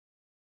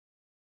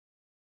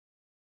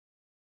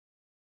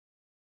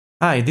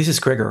Hi, this is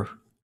Gregor,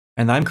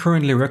 and I'm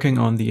currently working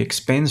on the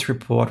expense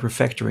report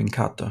refactoring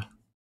Kata.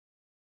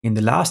 In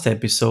the last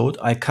episode,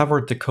 I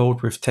covered the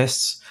code with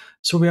tests,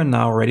 so we are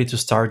now ready to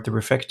start the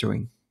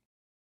refactoring.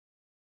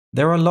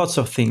 There are lots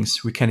of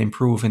things we can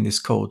improve in this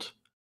code,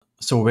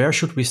 so where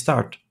should we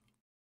start?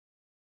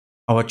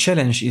 Our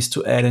challenge is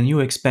to add a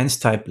new expense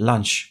type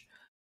lunch,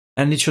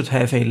 and it should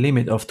have a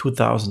limit of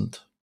 2000.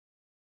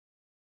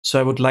 So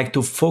I would like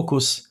to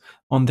focus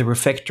on the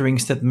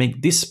refactorings that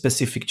make this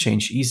specific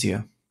change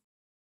easier.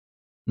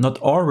 Not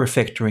all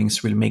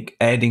refactorings will make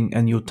adding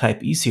a new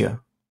type easier.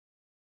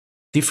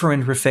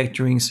 Different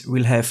refactorings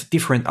will have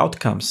different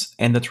outcomes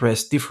and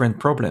address different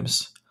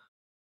problems.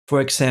 For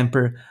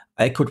example,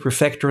 I could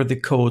refactor the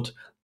code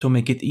to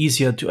make it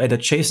easier to add a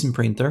JSON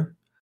printer,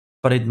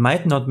 but it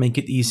might not make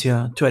it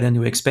easier to add a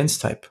new expense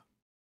type.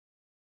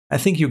 I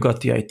think you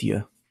got the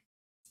idea.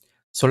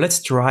 So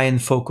let's try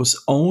and focus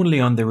only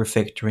on the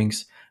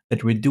refactorings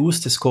that reduce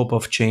the scope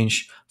of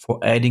change for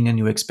adding a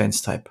new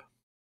expense type.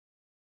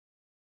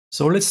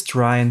 So let's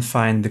try and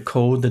find the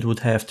code that would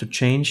have to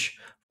change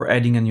for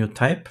adding a new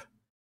type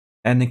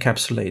and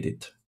encapsulate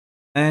it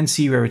and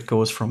see where it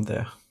goes from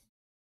there.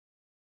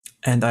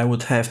 And I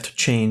would have to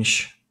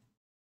change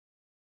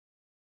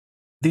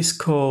this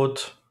code,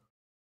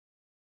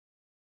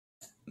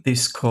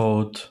 this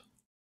code,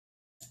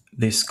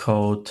 this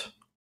code,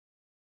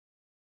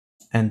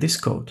 and this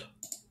code.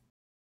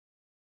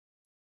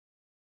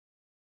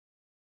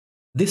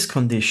 This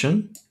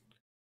condition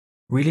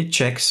really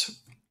checks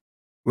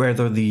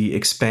whether the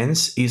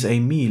expense is a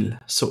meal,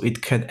 so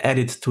it can add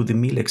it to the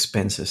meal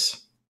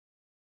expenses.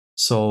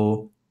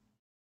 So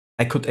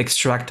I could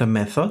extract a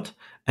method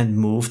and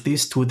move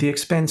this to the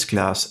expense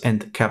class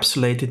and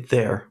encapsulate it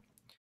there.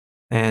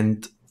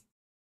 And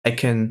I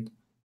can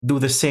do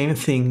the same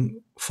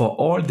thing for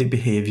all the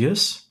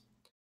behaviors,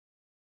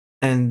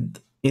 and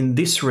in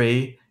this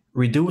way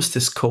reduce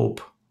the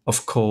scope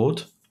of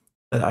code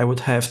that I would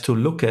have to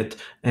look at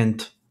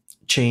and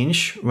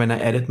change when I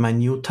added my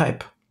new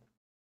type.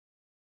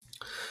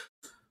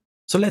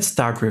 So let's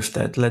start with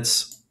that.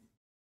 Let's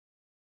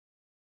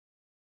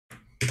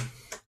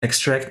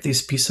extract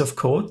this piece of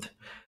code.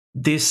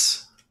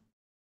 This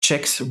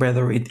checks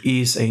whether it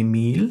is a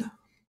meal.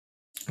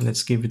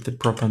 Let's give it the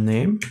proper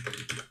name.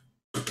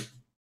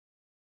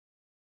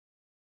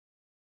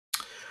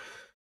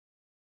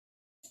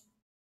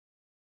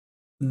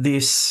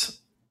 This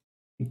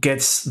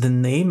gets the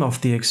name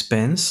of the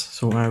expense,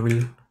 so I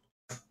will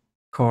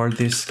call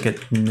this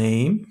get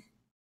name.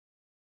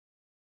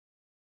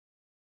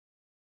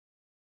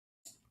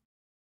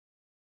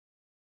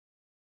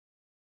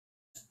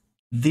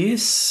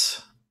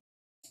 This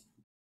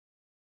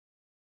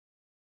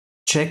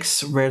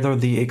checks whether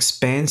the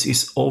expense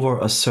is over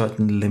a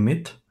certain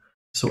limit,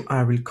 so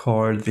I will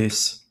call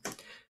this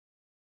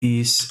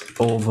is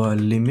over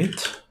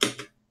limit,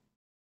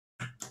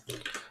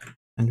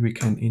 and we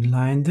can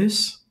inline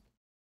this.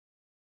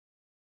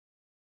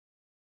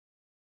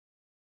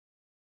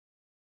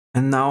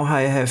 And now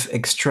I have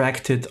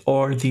extracted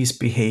all these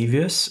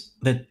behaviors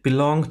that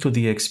belong to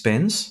the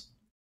expense.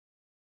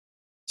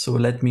 So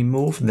let me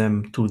move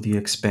them to the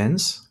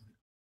expense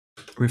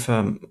with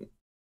a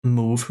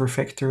move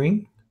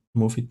refactoring.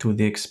 Move it to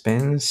the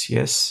expense,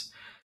 yes.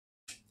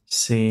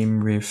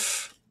 Same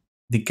with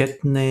the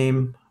get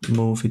name,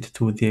 move it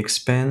to the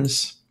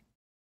expense.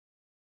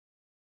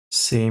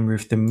 Same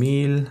with the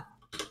meal,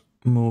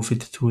 move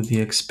it to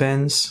the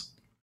expense.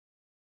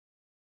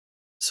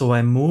 So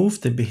I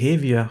move the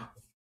behavior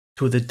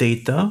to the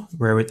data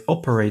where it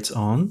operates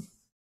on.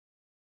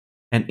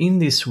 And in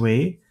this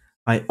way,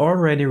 I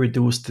already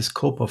reduced the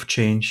scope of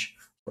change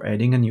for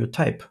adding a new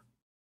type.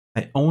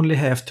 I only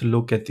have to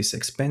look at this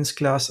expense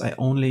class. I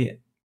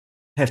only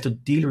have to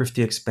deal with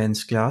the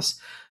expense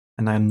class,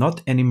 and I'm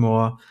not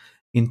anymore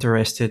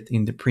interested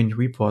in the print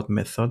report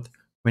method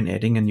when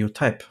adding a new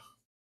type.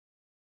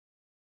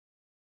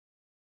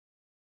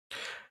 I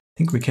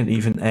think we can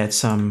even add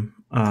some,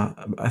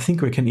 I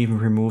think we can even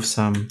remove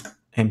some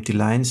empty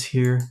lines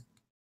here.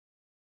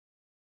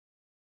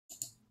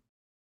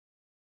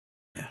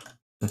 Yeah,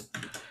 that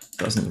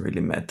doesn't really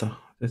matter.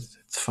 It's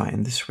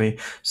fine this way.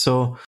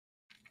 So,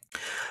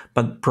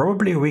 but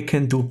probably we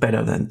can do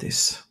better than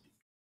this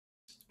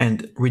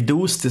and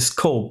reduce the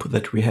scope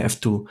that we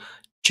have to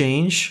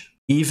change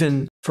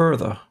even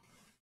further.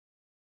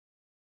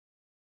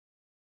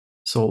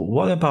 So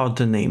what about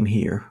the name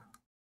here?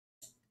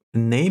 The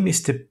name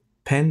is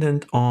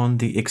dependent on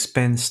the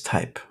expense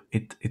type.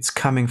 It's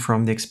coming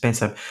from the expense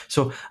type.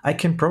 So I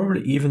can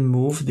probably even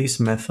move this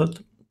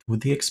method to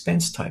the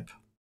expense type.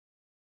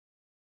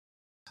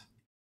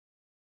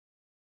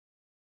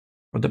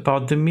 What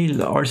about the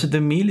meal? Also, the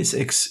meal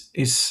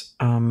is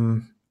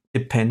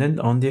dependent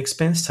on the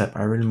expense type.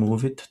 I will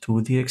move it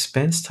to the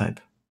expense type.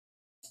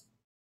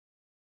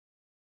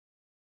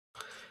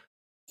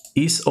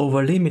 Is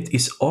over limit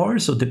is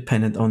also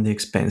dependent on the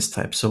expense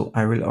type. So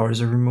I will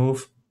also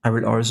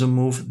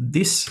move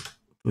this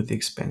to the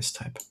expense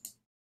type.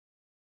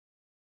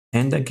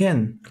 And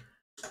again,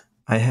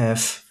 I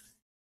have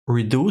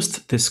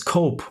reduced the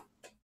scope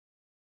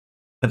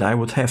that I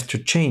would have to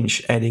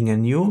change adding a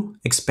new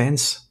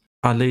expense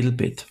a little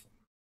bit.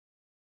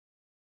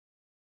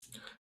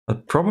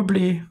 But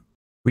probably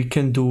we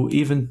can do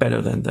even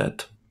better than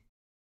that.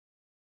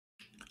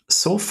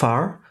 So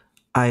far,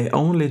 I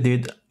only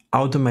did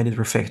automated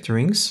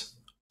refactorings.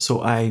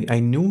 So I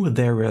knew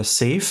they were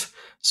safe,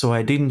 so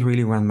I didn't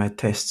really run my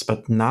tests.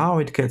 But now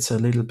it gets a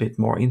little bit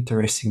more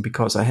interesting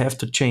because I have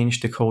to change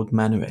the code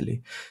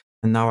manually.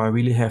 And now I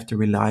really have to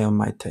rely on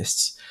my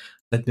tests.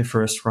 Let me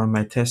first run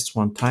my tests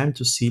one time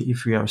to see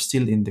if we are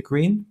still in the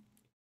green.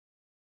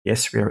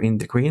 Yes, we are in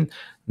the green.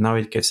 Now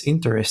it gets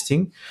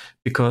interesting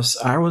because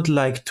I would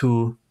like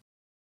to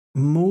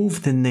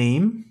move the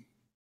name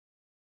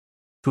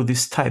to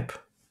this type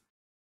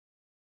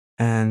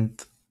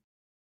and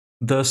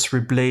thus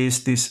replace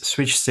this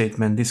switch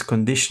statement, this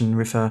condition,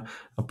 with a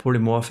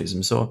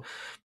polymorphism. So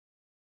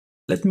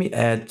let me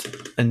add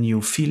a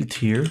new field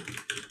here,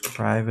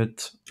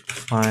 private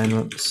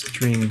final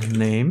string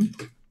name.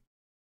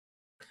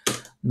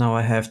 Now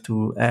I have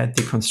to add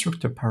the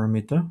constructor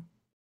parameter.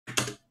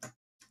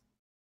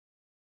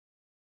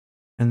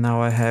 And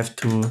now I have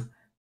to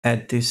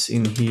add this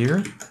in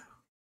here.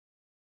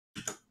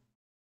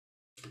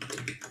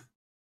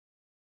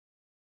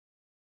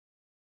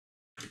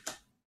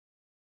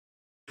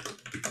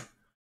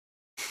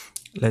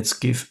 Let's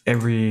give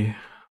every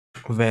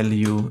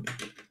value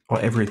or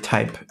every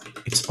type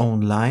its own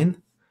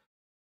line.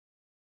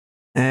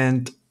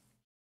 And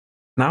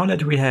now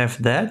that we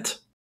have that,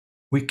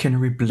 we can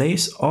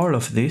replace all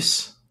of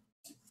this,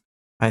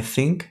 I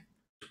think,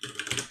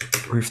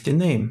 with the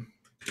name.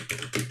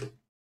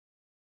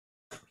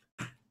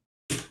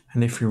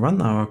 And if we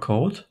run our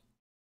code,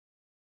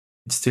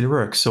 it still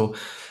works. So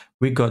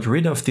we got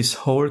rid of this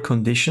whole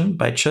condition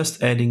by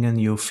just adding a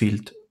new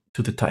field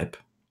to the type.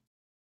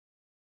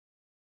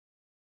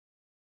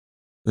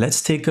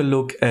 Let's take a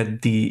look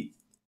at the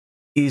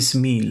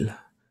isMeal.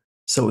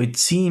 So it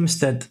seems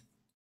that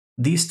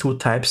these two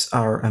types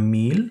are a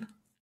meal,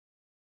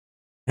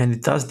 and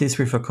it does this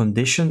with a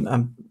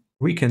condition.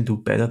 We can do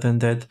better than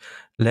that.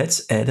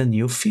 Let's add a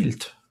new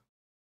field.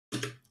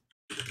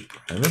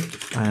 Private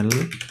final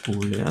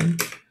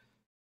boolean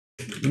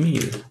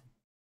meal.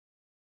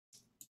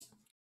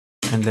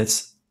 And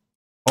let's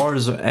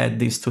also add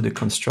this to the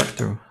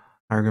constructor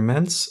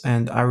arguments.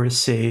 And I will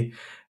say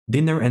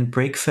dinner and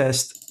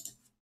breakfast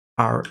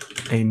are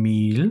a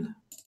meal,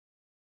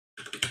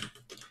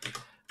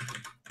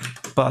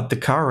 but the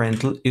car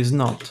rental is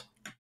not.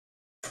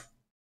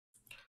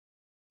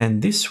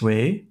 And this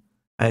way,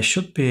 I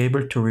should be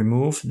able to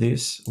remove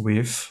this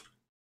with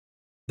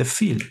the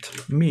field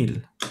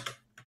meal.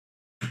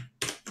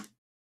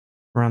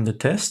 Run the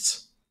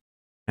tests,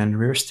 and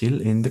we're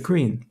still in the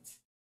green.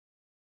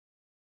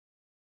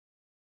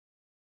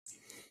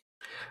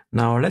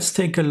 Now let's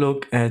take a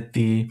look at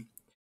the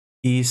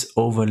is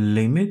over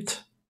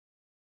limit.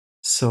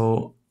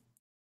 So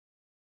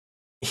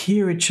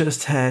here it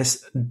just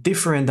has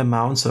different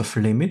amounts of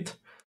limit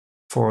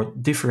for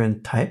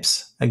different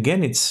types.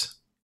 Again, it's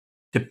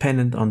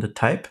dependent on the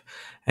type,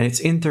 and it's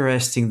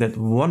interesting that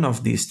one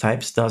of these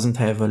types doesn't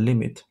have a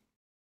limit.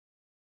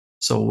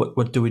 So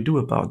what do we do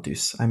about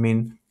this? I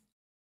mean,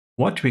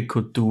 what we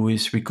could do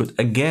is we could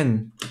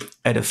again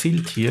add a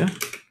field here.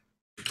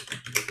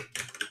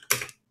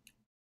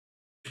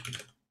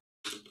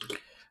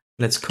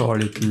 Let's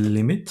call it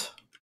limit.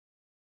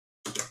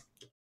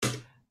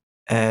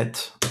 Add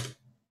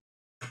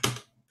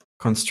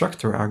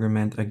constructor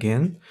argument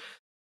again,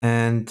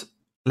 and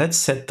let's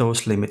set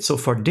those limits. So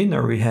for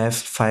dinner we have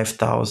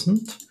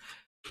 5,000,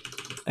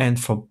 and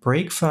for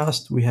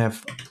breakfast we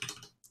have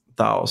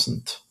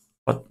 1,000.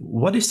 But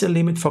what is the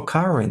limit for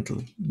car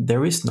rental?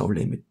 There is no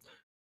limit.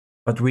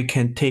 But we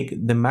can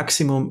take the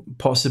maximum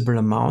possible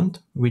amount,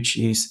 which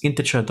is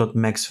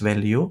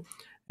integer.maxValue,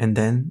 and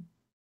then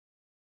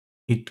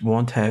it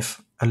won't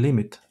have a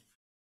limit.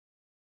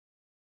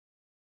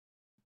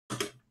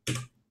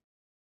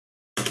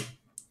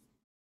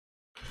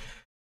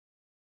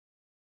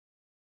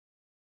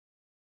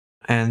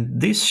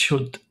 And this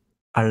should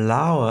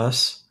allow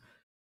us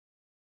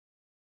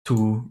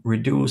to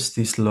reduce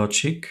this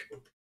logic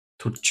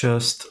to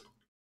just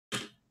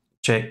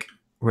check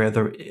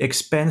whether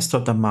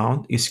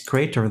expense.amount is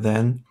greater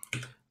than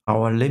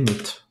our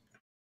limit.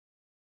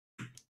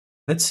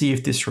 Let's see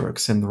if this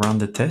works and run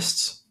the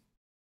tests.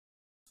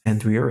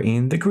 And we are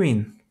in the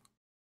green.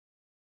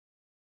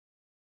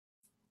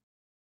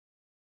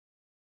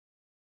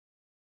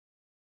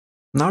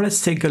 Now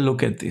let's take a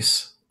look at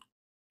this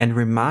and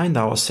remind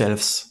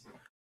ourselves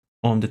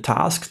on the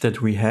task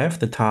that we have,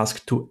 the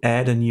task to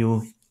add a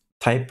new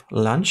type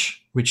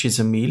lunch, which is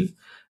a meal,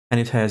 and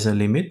it has a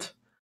limit.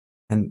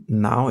 And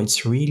now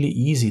it's really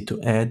easy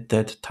to add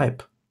that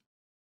type.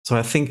 So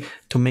I think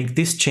to make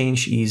this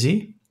change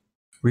easy,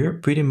 we're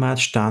pretty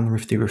much done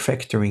with the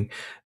refactoring,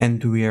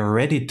 and we are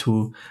ready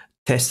to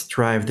test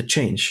drive the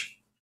change.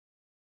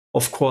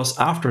 Of course,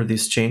 after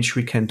this change,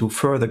 we can do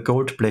further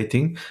gold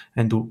plating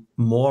and do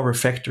more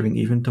refactoring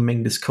even to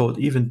make this code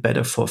even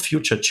better for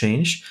future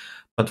change.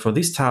 But for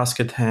this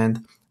task at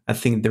hand, I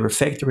think the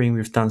refactoring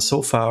we've done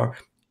so far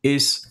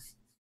is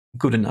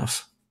good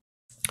enough.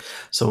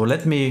 So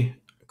let me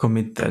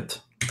commit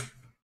that.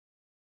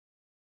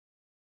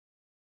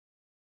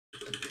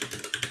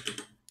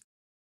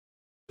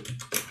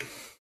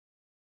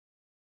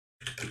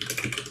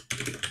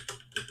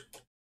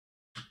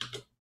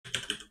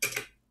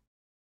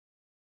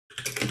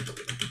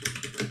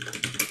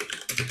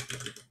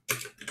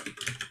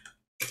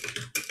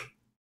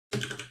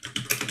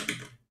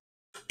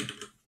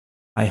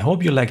 I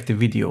hope you liked the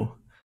video.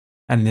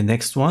 And in the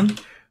next one,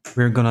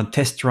 we're gonna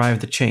test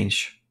drive the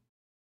change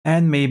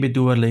and maybe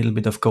do a little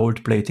bit of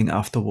gold plating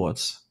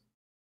afterwards.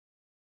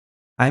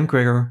 I'm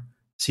Gregor.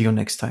 See you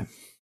next time.